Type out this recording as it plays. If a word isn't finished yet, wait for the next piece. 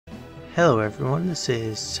Hello everyone, this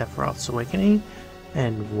is Sephiroth's Awakening,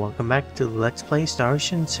 and welcome back to Let's Play Star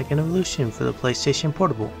Ocean Second Evolution for the PlayStation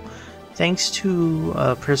Portable. Thanks to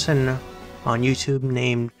a person on YouTube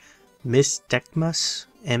named Miss Deckmus,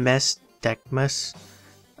 MS Deckmus.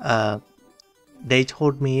 They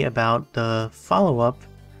told me about the follow-up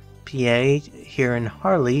PA here in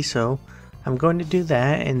Harley, so I'm going to do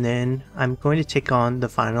that, and then I'm going to take on the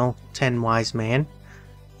final 10 Wise Man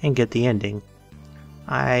and get the ending.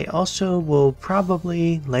 I also will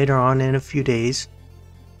probably later on in a few days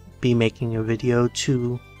be making a video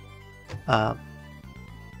to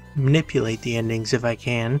manipulate the endings if I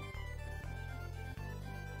can.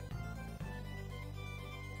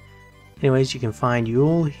 Anyways, you can find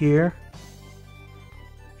Yule here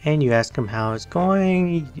and you ask him how it's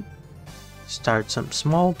going, you start some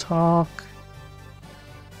small talk.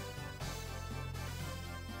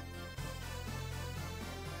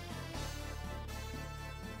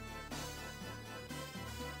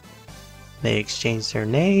 They exchange their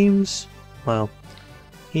names. Well,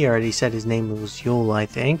 he already said his name was Yule, I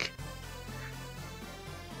think.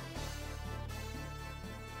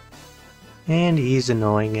 And he's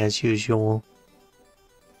annoying as usual.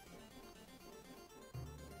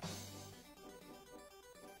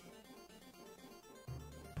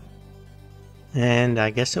 And I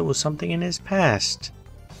guess it was something in his past.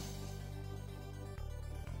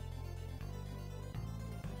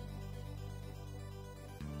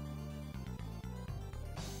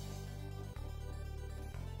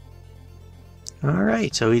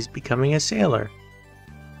 Alright, so he's becoming a sailor.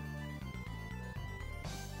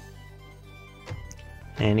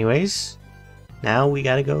 Anyways, now we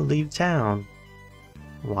gotta go leave town.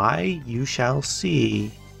 Why? You shall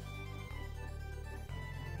see.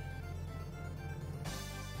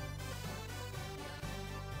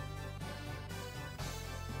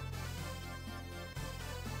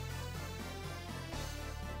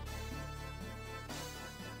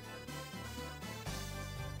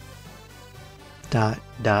 Dot,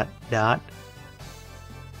 dot, dot.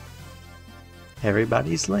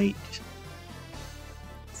 Everybody's late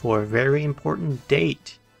for a very important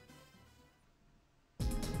date.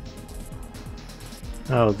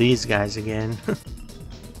 Oh, these guys again.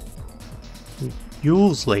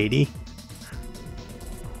 Yule's lady.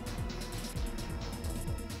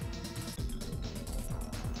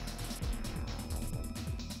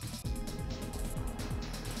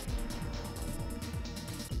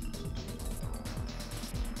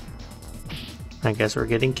 I guess we're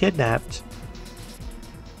getting kidnapped.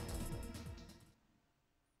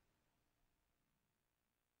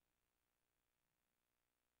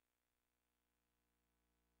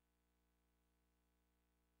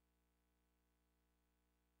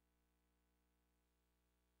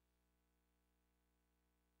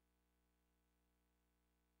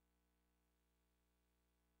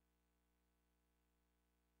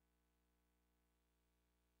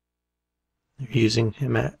 They're using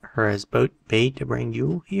her as bait to bring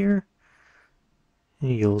Yule here.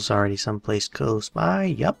 Yule's already someplace close by.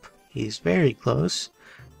 Yup, he's very close.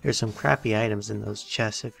 There's some crappy items in those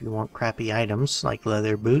chests if you want crappy items, like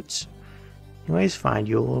leather boots. Anyways, find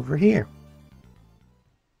Yule over here.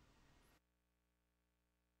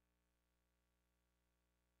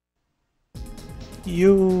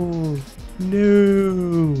 Yule!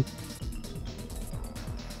 No!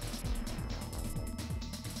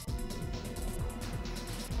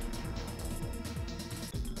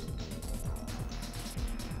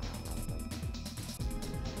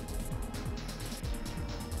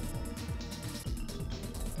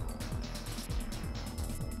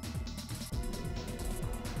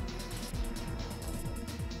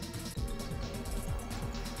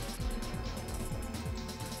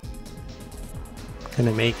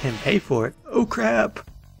 Gonna make him pay for it. Oh crap!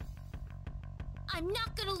 I'm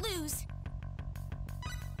not gonna lose.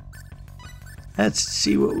 Let's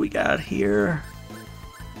see what we got here.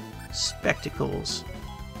 Spectacles.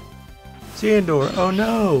 Xandor, oh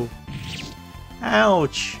no!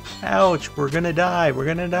 Ouch! Ouch! We're gonna die! We're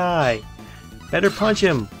gonna die! Better punch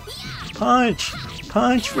him! Punch!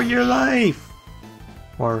 Punch for your life!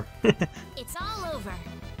 Or... It's all over.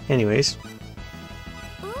 Anyways.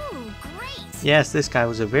 Ooh, great! Yes, this guy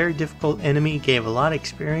was a very difficult enemy, gave a lot of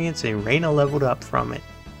experience, and Reina leveled up from it.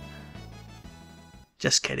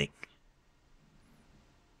 Just kidding.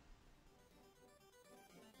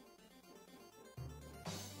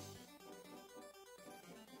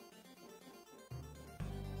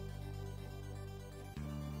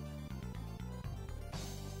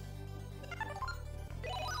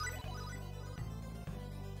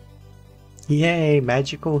 Yay,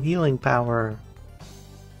 magical healing power.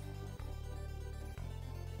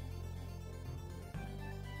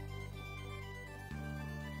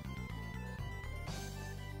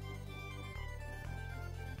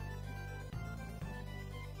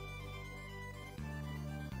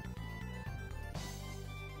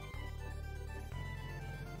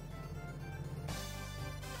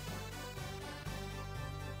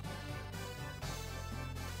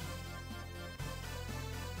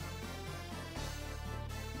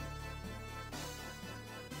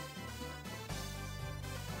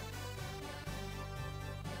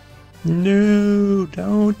 No,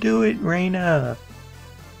 don't do it, Reina.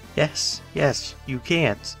 Yes, yes, you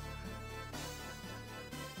can't.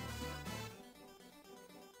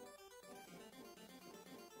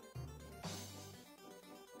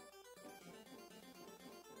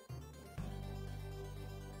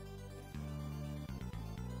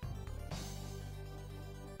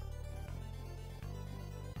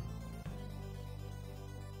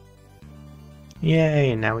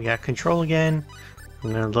 Yay, now we got control again.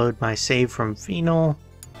 I'm gonna load my save from Phenol.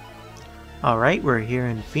 Alright, we're here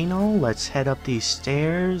in Phenol. Let's head up these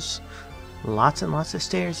stairs. Lots and lots of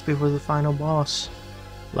stairs before the final boss.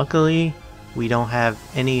 Luckily, we don't have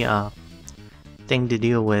any thing to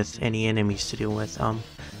deal with, any enemies to deal with.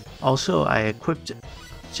 Also, I equipped,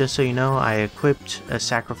 just so you know, I equipped a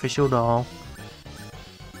sacrificial doll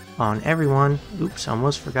on everyone. Oops,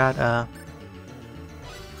 almost forgot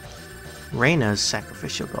Reina's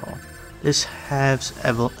sacrificial doll. This has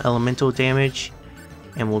elemental damage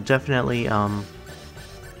and will definitely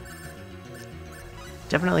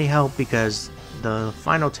help because the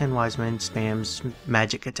final 10 wise men spams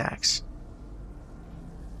magic attacks.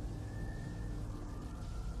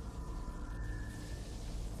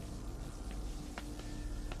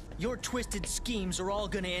 Your twisted schemes are all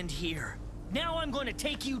gonna end here. Now I'm going to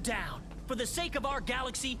take you down, for the sake of our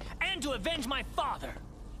galaxy and to avenge my father.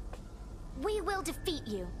 We will defeat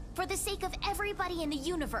you, for the sake of everybody in the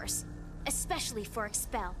universe, especially for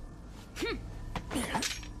Expel.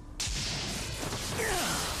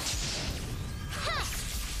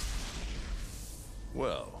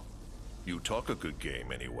 Well, you talk a good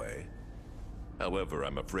game anyway. However,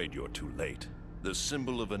 I'm afraid you're too late. The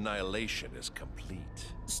symbol of annihilation is complete.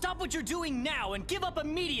 Stop what you're doing now and give up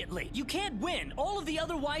immediately. You can't win. All of the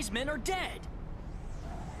other wise men are dead.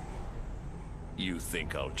 You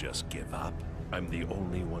think I'll just give up? I'm the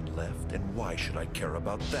only one left, and why should I care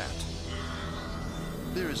about that?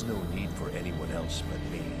 There is no need for anyone else but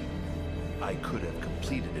me. I could have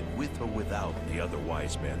completed it with or without the other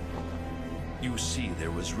wise men. You see, there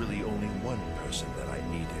was really only one person that I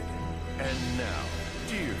needed. And now,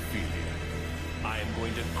 dear Phelia, I am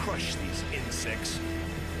going to crush these insects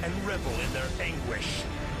and revel in their anguish.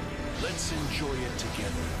 Let's enjoy it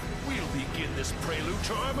together. We'll begin this prelude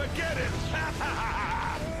to Armageddon!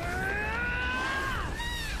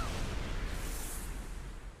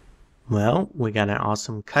 Well, we got an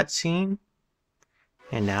awesome cutscene,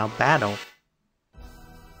 and now battle.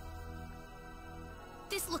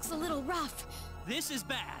 This looks a little rough. This is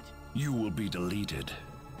bad. You will be deleted.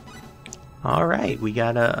 Alright, we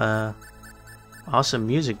got a awesome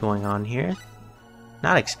music going on here.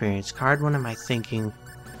 Not experience card, what am I thinking?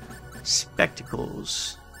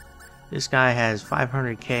 Spectacles. This guy has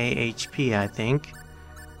 500k HP, I think,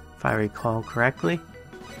 if I recall correctly.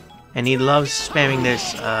 And he loves spamming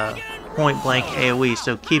this point blank AoE,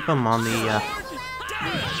 so keep him on the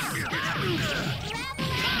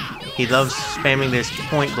he loves spamming this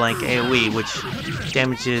point blank AoE, which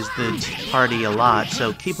damages the party a lot,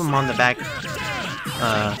 so keep him on the back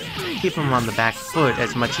foot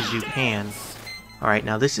as much as you can. Alright,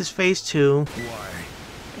 now this is phase 2,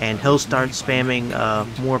 and he'll start spamming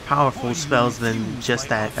more powerful spells than just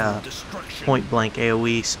that point blank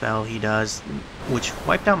AoE spell he does, which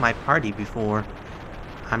wiped out my party before.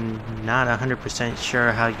 I'm not 100%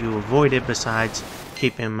 sure how you avoid it besides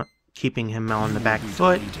keeping him on the back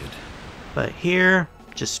foot. But here,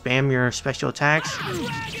 just spam your special attacks,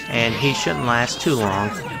 and he shouldn't last too long.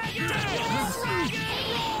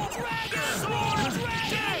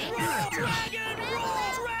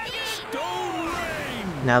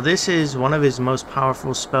 Now this is one of his most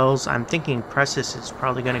powerful spells. I'm thinking Pressus is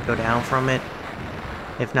probably going to go down from it,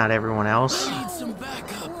 if not everyone else.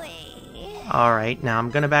 Alright, now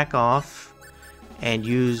I'm going to back off and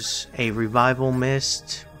use a Revival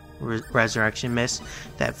Mist, Resurrection Mist,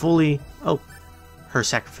 that fully... Oh, her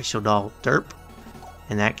sacrificial doll, derp.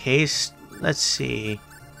 In that case, let's see.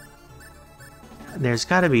 There's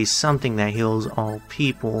got to be something that heals all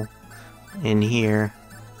people in here.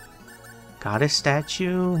 Got a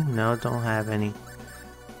statue? No, don't have any.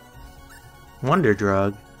 Wonder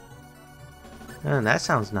Drug. Oh, that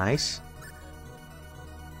sounds nice.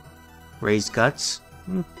 Raised Guts.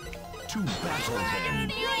 To battle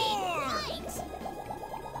then.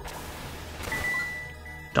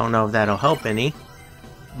 Don't know if that'll help any,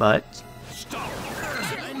 but...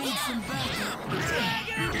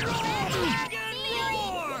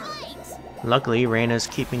 Luckily, Reina's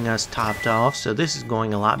keeping us topped off, so this is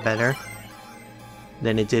going a lot better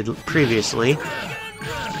than it did previously.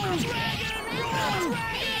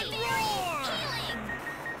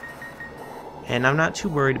 And I'm not too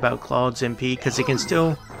worried about Claude's MP, because it can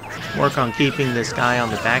still work on keeping this guy on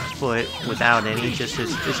the back foot without any, just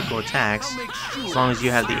his physical attacks, as long as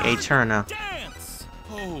you have the Aeterna. Dance!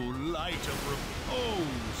 Oh, light of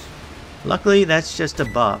repose! Luckily, that's just a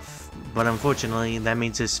buff, but unfortunately, that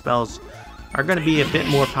means his spells are going to be a bit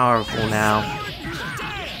more powerful now.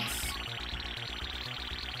 Dance!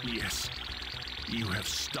 Yes, you have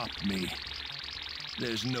stopped me.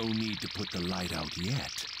 There's no need to put the light out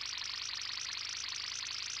yet.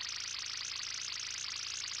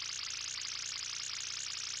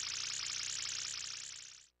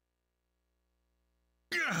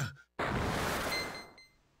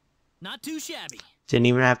 Not too shabby. Didn't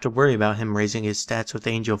even have to worry about him raising his stats with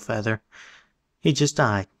Angel Feather. He just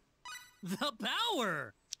died. The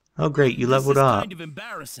power! Oh great, you leveled This is up. kind of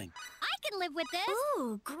embarrassing. I can live with this.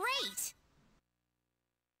 Ooh, great.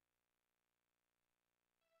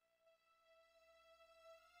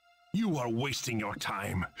 You are wasting your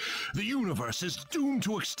time. The universe is doomed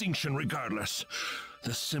to extinction regardless.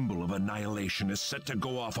 The symbol of annihilation is set to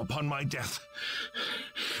go off upon my death.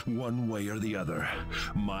 One way or the other,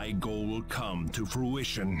 my goal will come to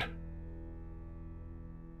fruition.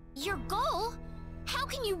 Your goal? How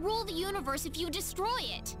can you rule the universe if you destroy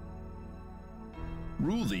it?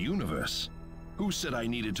 Rule the universe? Who said I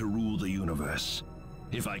needed to rule the universe?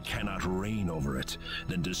 If I cannot reign over it,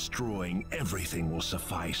 then destroying everything will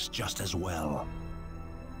suffice just as well.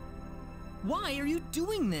 Why are you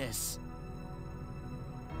doing this?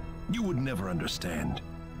 You would never understand.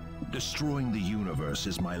 Destroying the universe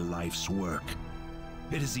is my life's work.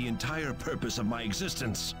 It is the entire purpose of my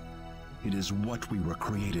existence. It is what we were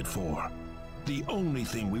created for. The only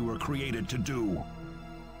thing we were created to do.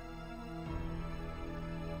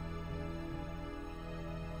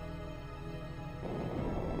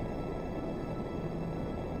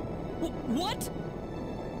 What?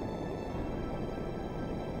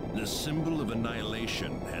 The symbol of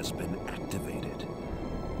annihilation has been activated.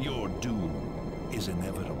 Your doom is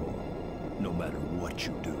inevitable, no matter what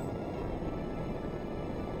you do.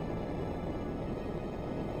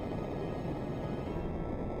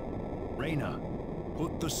 Reyna,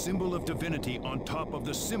 put the symbol of divinity on top of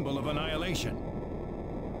the symbol of annihilation.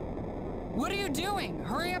 What are you doing?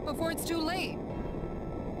 Hurry up before it's too late.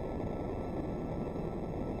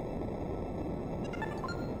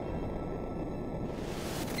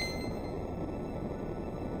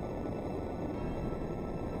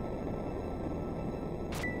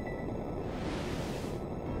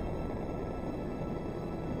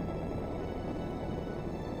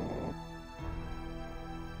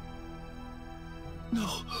 No!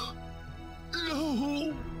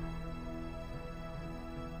 No!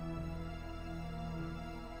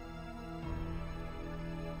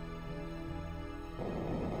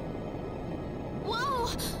 Whoa!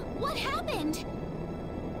 What happened?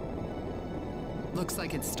 Looks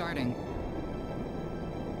like it's starting.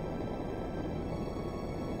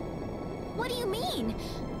 What do you mean?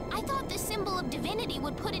 I thought the symbol of divinity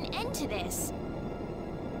would put an end to this.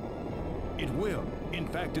 It will. In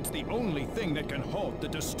fact, it's the only thing that can halt the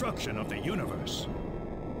destruction of the universe.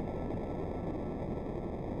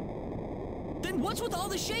 Then what's with all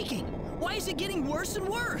the shaking? Why is it getting worse and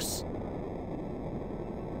worse?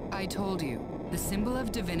 I told you, the symbol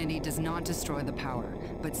of divinity does not destroy the power,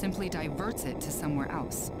 but simply diverts it to somewhere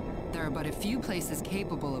else. There are but a few places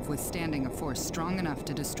capable of withstanding a force strong enough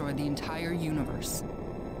to destroy the entire universe.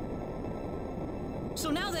 So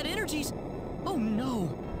now that energy's... Oh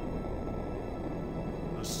no!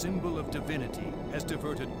 The symbol of divinity has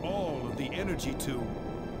diverted all of the energy to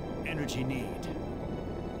energy need.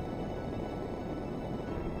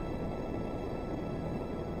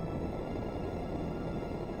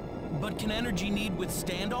 But can energy need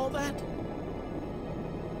withstand all that?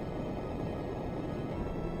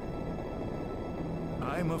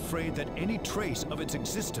 I'm afraid that any trace of its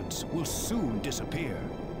existence will soon disappear.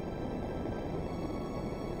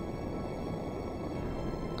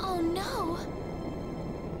 Oh no!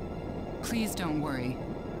 Please don't worry.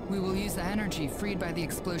 We will use the energy freed by the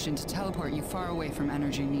explosion to teleport you far away from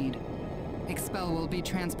energy need. Expel will be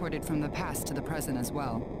transported from the past to the present as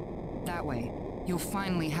well. That way, you'll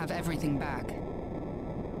finally have everything back.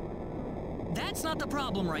 That's not the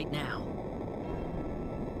problem right now.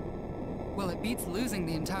 Well, it beats losing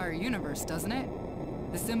the entire universe, doesn't it?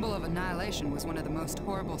 The symbol of annihilation was one of the most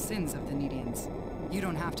horrible sins of the Nedians. You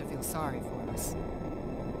don't have to feel sorry for us.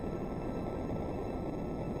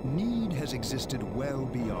 Need has existed well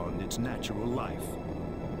beyond its natural life.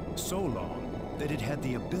 So long that it had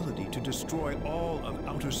the ability to destroy all of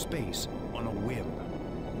outer space on a whim.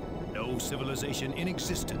 No civilization in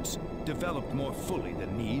existence developed more fully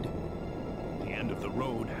than Need. The end of the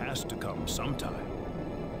road has to come sometime.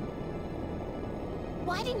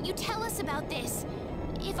 Why didn't you tell us about this?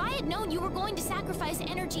 If I had known you were going to sacrifice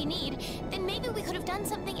Energy Need, then maybe we could have done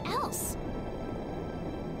something else.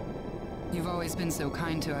 You've always been so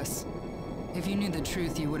kind to us. If you knew the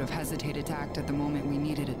truth, you would have hesitated to act at the moment we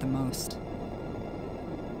needed it the most.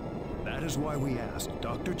 That is why we asked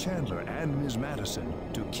Dr. Chandler and Ms. Madison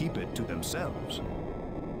to keep it to themselves.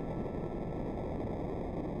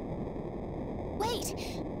 Wait,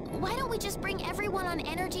 why don't we just bring everyone on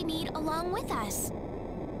Energy Need along with us?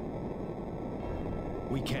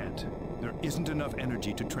 We can't. There isn't enough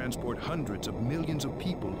energy to transport hundreds of millions of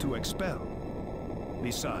people to Expel.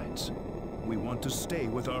 Besides, we want to stay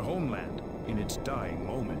with our homeland in its dying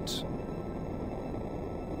moments.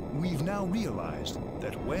 We've now realized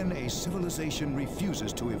that when a civilization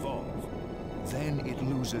refuses to evolve, then it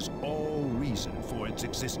loses all reason for its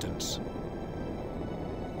existence.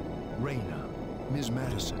 Reyna, Ms.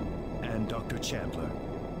 Madison, and Dr. Chandler,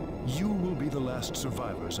 you will be the last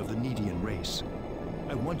survivors of the Needian race.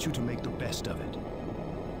 I want you to make the best of it.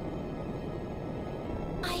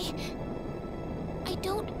 I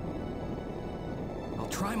don't... I'll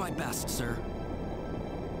try my best, sir.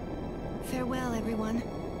 Farewell, everyone.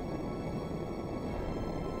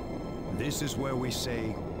 This is where we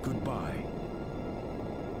say goodbye.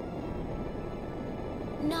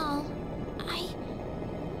 No,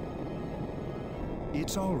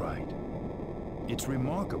 It's all right. It's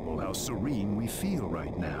remarkable how serene we feel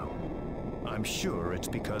right now. I'm sure it's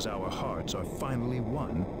because our hearts are finally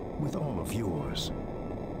one with all of yours.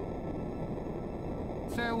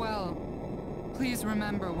 Farewell. Please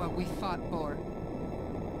remember what we fought for.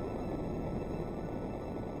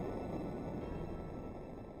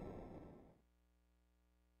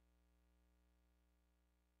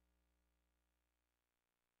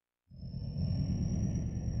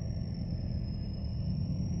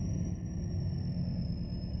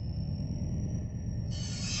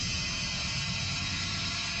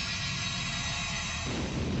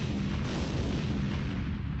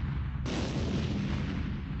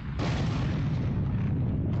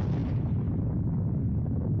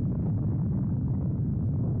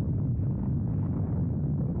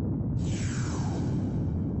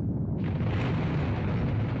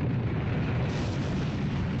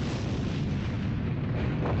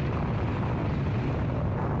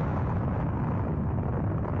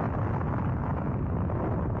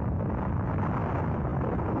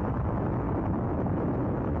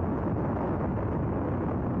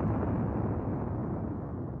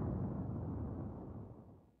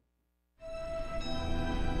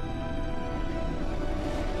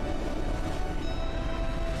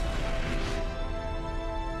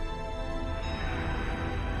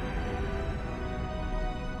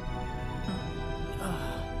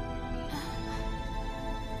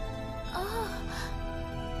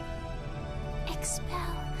 Expel.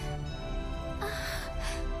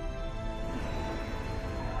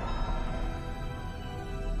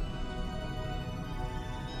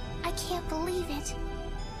 I can't believe it.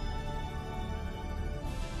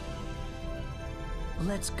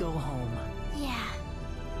 Let's go home. Yeah.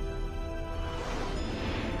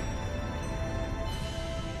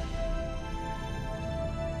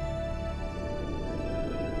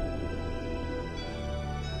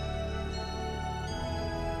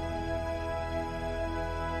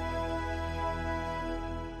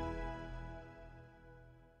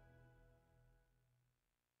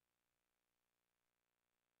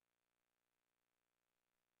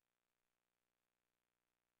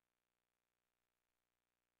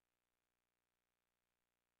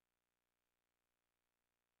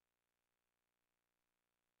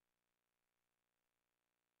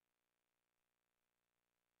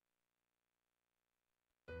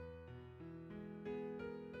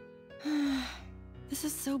 This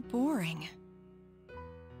is so boring.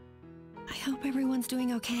 I hope everyone's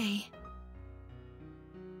doing okay.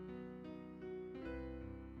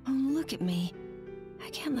 Oh, look at me. I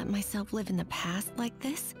can't let myself live in the past like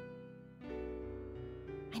this.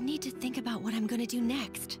 I need to think about what I'm gonna do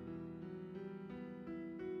next.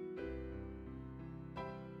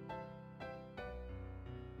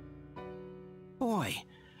 Boy,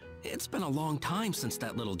 it's been a long time since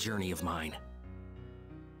that little journey of mine.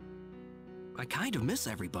 I kind of miss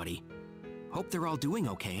everybody. Hope they're all doing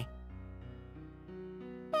okay.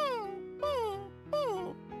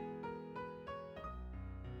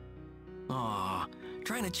 Aw,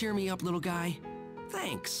 trying to cheer me up, little guy?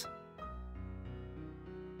 Thanks.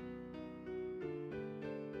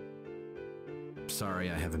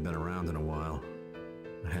 Sorry I haven't been around in a while.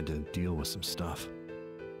 I had to deal with some stuff.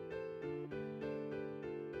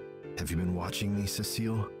 Have you been watching me,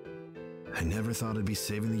 Cecile? I never thought I'd be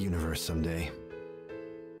saving the universe someday.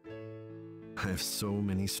 I have so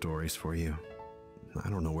many stories for you. I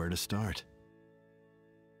don't know where to start.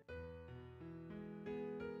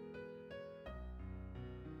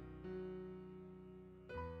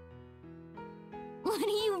 What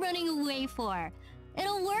are you running away for?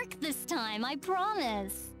 It'll work this time, I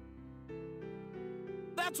promise.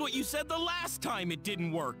 That's what you said the last time it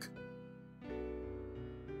didn't work.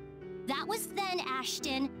 That was then,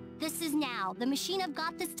 Ashton. This is now. The machine I've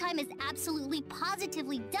got this time is absolutely,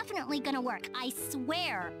 positively, definitely gonna work. I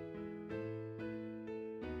swear.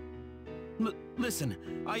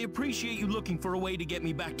 Listen, I appreciate you looking for a way to get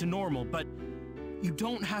me back to normal, but you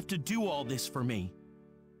don't have to do all this for me.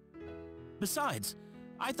 Besides,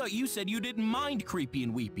 I thought you said you didn't mind Creepy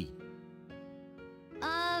and Weepy.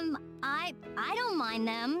 I don't mind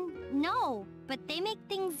them. No, but they make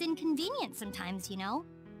things inconvenient sometimes, you know?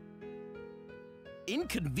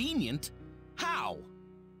 Inconvenient? How?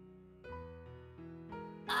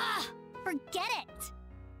 Forget it!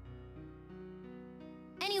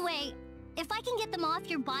 Anyway, if I can get them off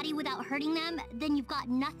your body without hurting them, then you've got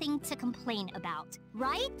nothing to complain about.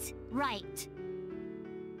 Right? Right.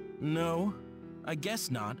 No, I guess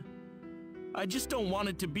not. I just don't want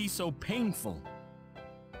it to be so painful.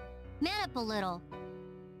 Man up a little.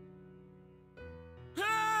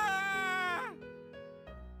 Ah!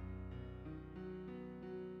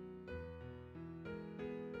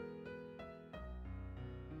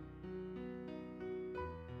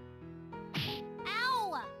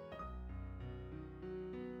 Ow!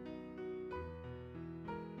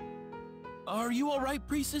 Are you all right,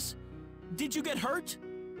 Priestess? Did you get hurt?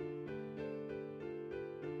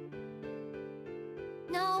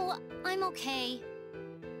 No, I'm okay.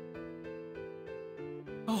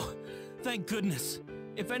 Oh, thank goodness.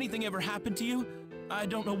 If anything ever happened to you, I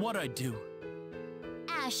don't know what I'd do.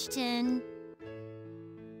 Ashton.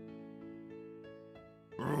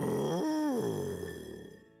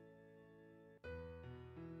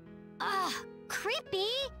 Creepy!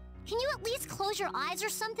 Can you at least close your eyes or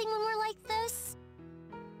something when we're like this?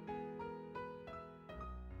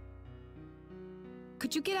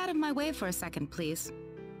 Could you get out of my way for a second, please?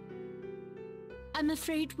 I'm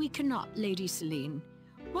afraid we cannot, Lady Selene.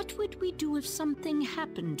 What would we do if something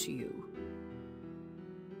happened to you?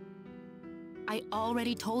 I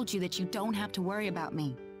already told you that you don't have to worry about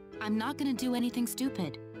me. I'm not gonna do anything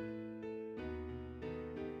stupid.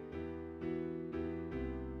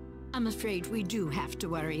 I'm afraid we do have to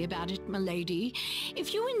worry about it, milady.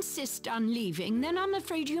 If you insist on leaving, then I'm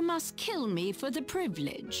afraid you must kill me for the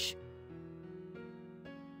privilege.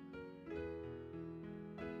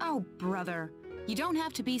 Oh, brother. You don't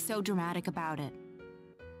have to be so dramatic about it.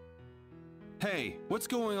 Hey, what's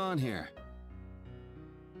going on here?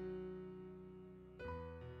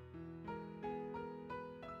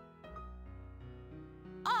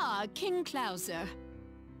 Ah, King Klauser.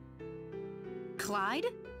 Clyde?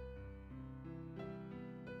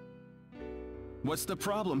 What's the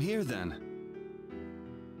problem here, then?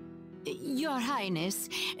 Your Highness,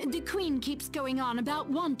 the Queen keeps going on about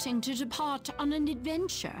wanting to depart on an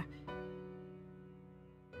adventure.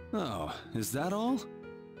 Oh, is that all?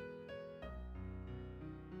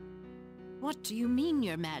 What do you mean,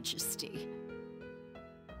 Your Majesty?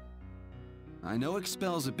 I know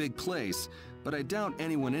Expel's a big place, but I doubt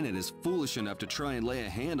anyone in it is foolish enough to try and lay a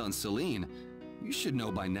hand on Selene. You should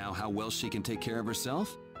know by now how well she can take care of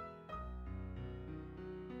herself.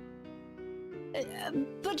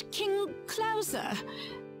 But King Klauser...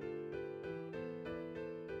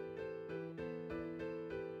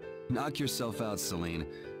 Knock yourself out, Selene.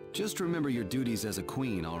 Just remember your duties as a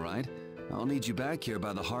queen, all right? I'll need you back here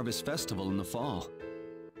by the Harvest Festival in the fall.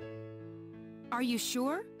 Are you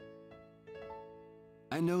sure?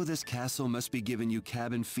 I know this castle must be giving you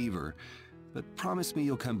cabin fever, but promise me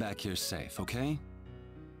you'll come back here safe, okay?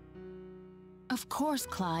 Of course,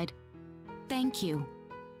 Clyde. Thank you.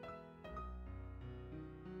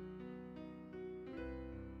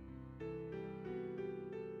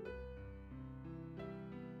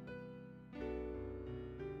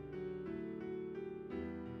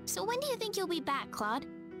 So when do you think you'll be back, Claude?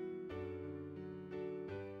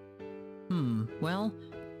 Well,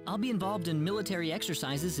 I'll be involved in military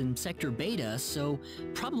exercises in Sector Beta, so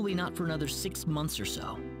probably not for another 6 months or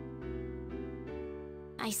so.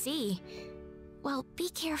 I see. Well, be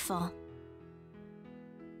careful.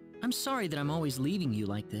 I'm sorry that I'm always leaving you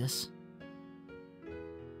like this.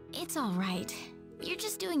 It's all right. You're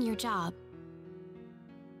just doing your job.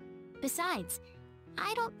 Besides,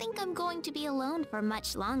 I don't think I'm going to be alone for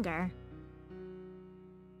much longer.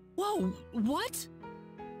 Whoa, what?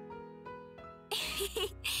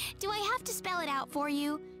 Do I have to spell it out for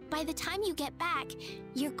you? by the time you get back,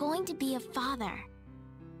 you're going to be a father.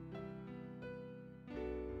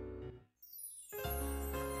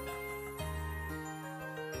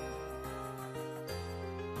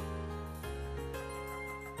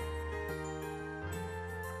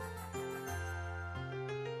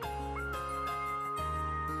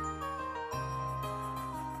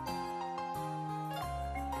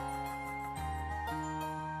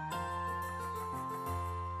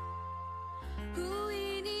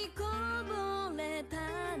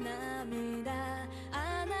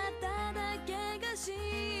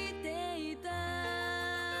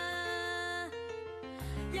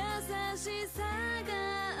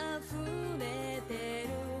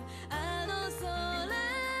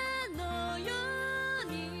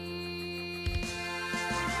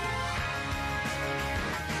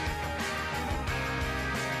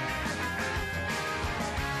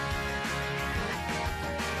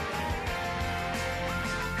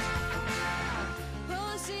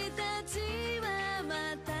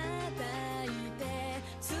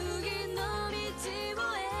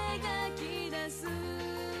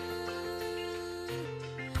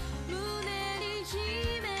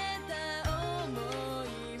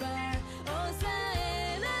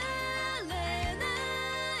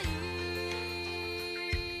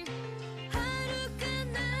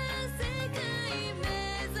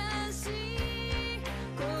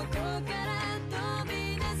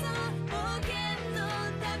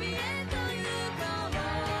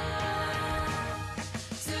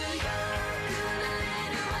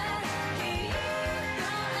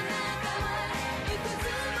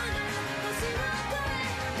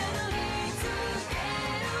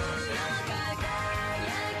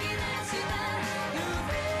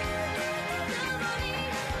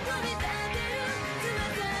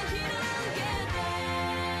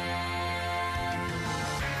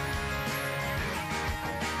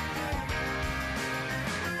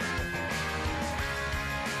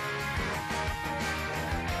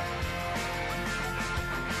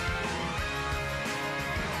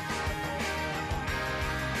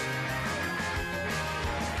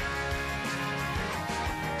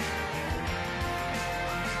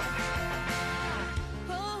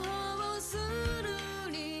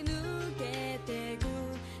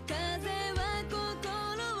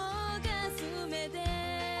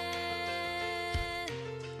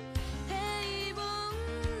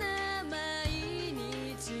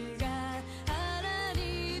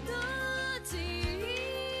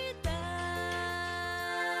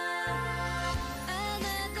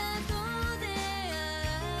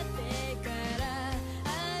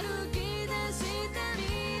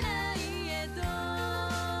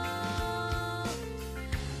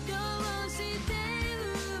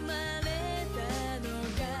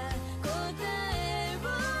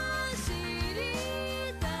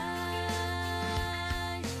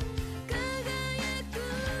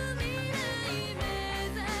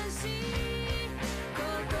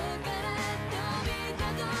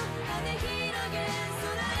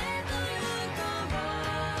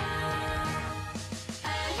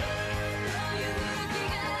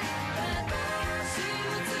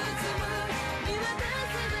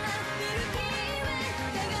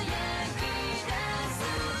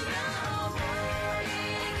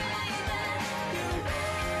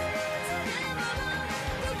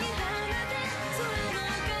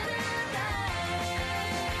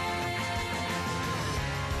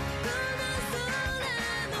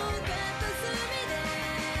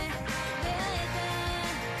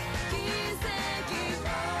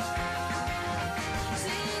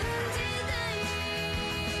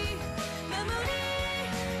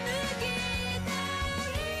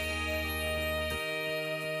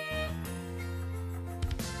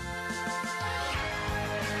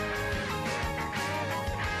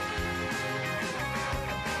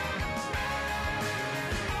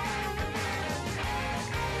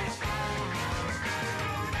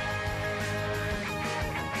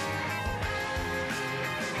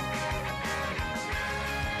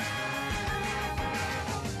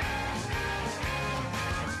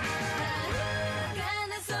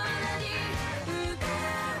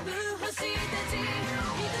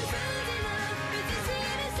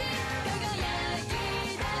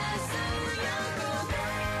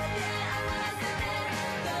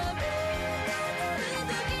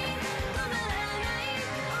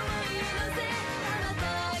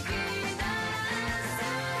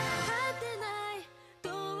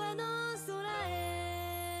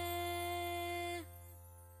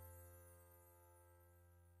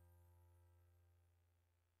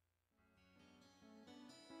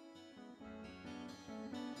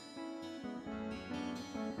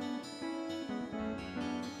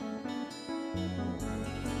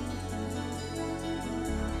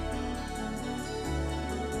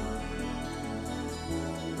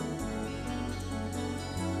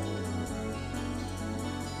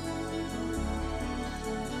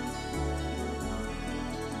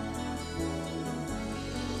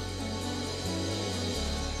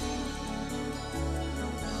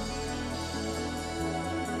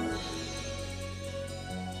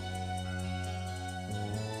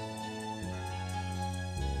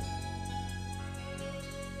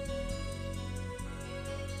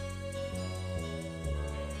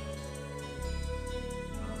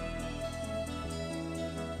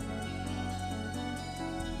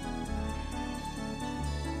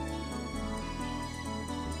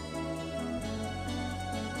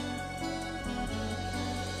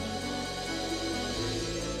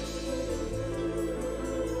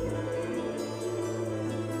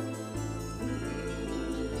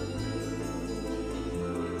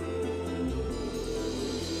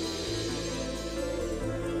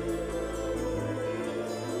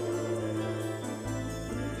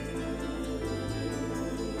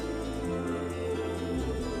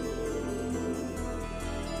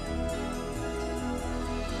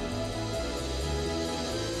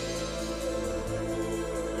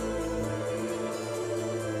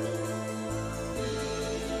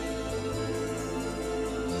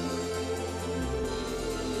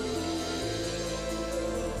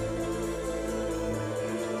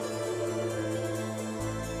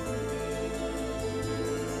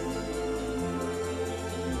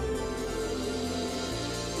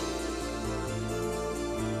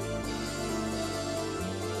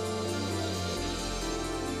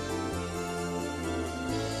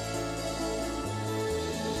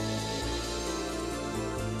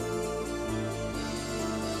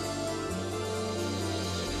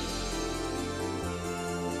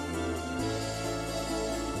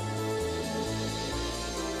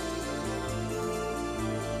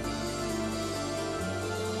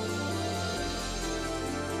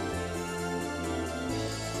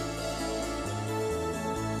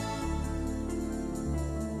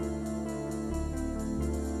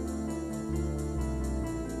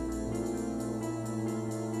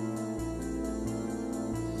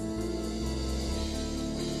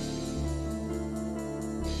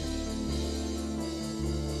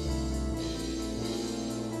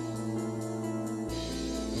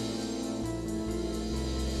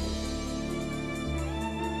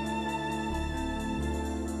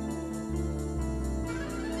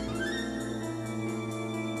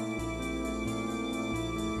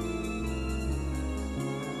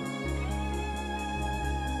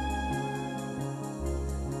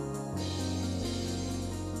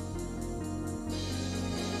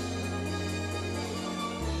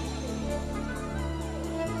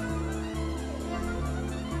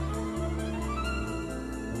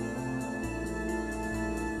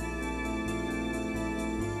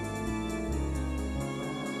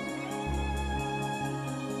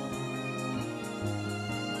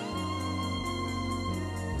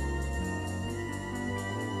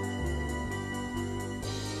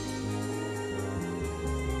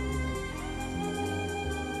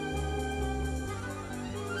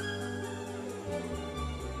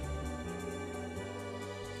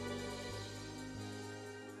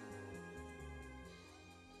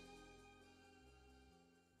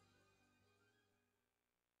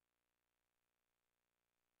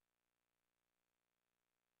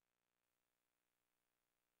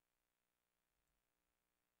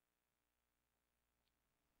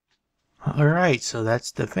 Alright, so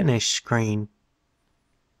that's the finished screen.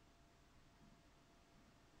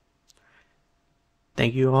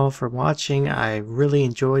 Thank you all for watching. I really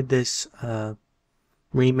enjoyed this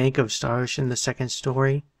remake of Star Ocean: The Second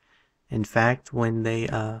Story. In fact, when they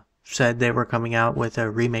said they were coming out with a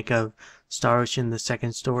remake of Star Ocean: The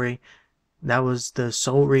Second Story, that was the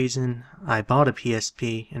sole reason I bought a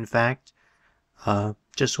PSP. In fact,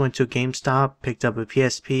 just went to GameStop, picked up a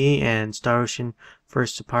PSP and Star Ocean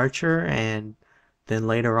First Departure, and then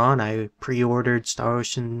later on I pre-ordered Star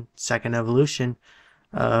Ocean Second Evolution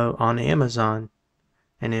on Amazon.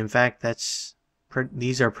 And in fact,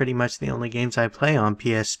 these are pretty much the only games I play on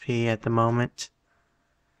PSP at the moment.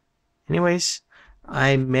 Anyways,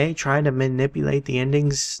 I may try to manipulate the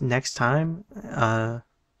endings next time,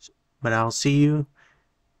 but I'll see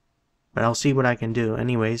what I can do.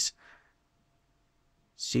 Anyways,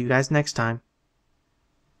 see you guys next time.